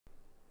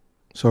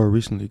So I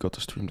recently got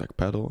the Stream Deck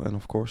pedal, and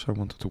of course I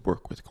wanted to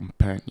work with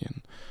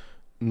Companion.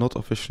 Not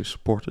officially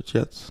supported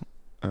yet.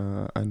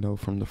 I know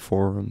from the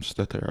forums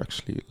that they're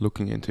actually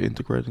looking into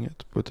integrating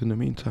it, but in the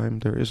meantime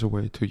there is a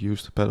way to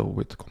use the pedal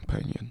with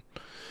Companion.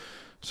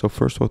 So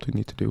first what we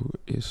need to do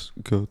is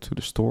go to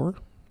the store,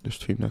 the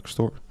Stream Deck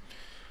store,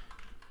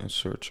 and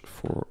search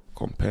for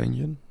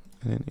Companion,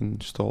 and then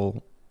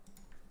install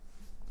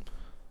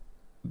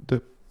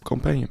the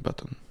Companion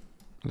button.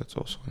 Let's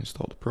also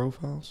install the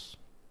profiles.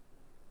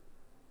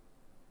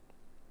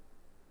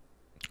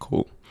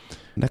 Cool.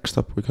 Next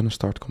up we're gonna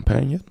start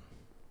Companion.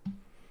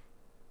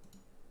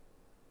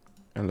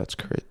 And let's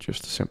create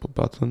just a simple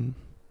button.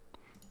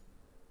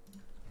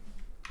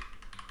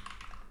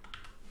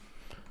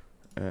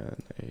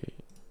 And a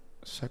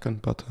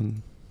second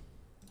button.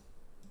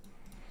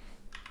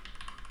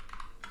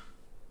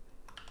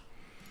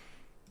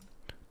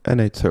 And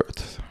a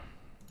third.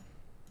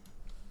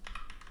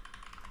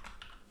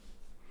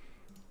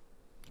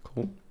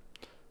 Cool.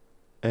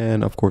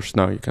 And of course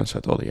now you can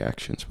set all the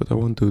actions, but I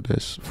won't do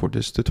this for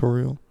this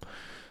tutorial.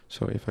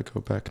 So if I go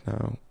back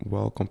now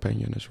while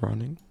Companion is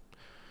running,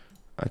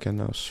 I can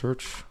now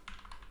search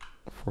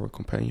for a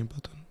Companion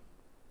button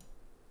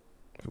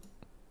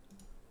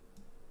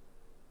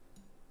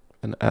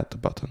and add the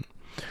button.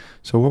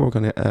 So what we're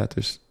going to add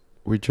is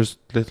we're just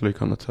literally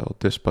going to tell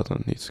this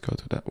button needs to go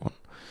to that one.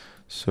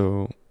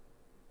 So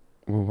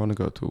we want to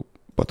go to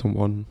button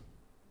 1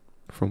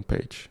 from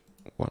page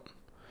 1.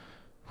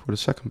 For the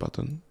second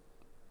button,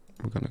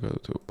 we're going to go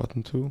to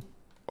button 2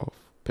 of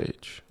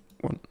page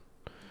 1.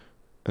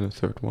 And the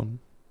third one,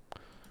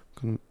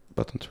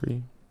 button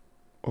 3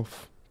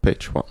 of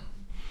page 1.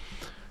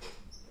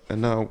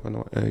 And now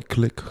when I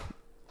click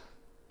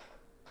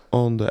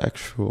on the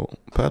actual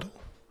pedal,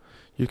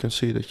 you can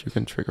see that you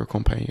can trigger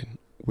Companion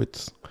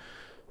with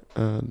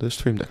the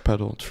Stream Deck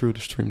pedal through the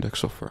Stream Deck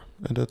software.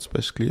 And that's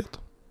basically it.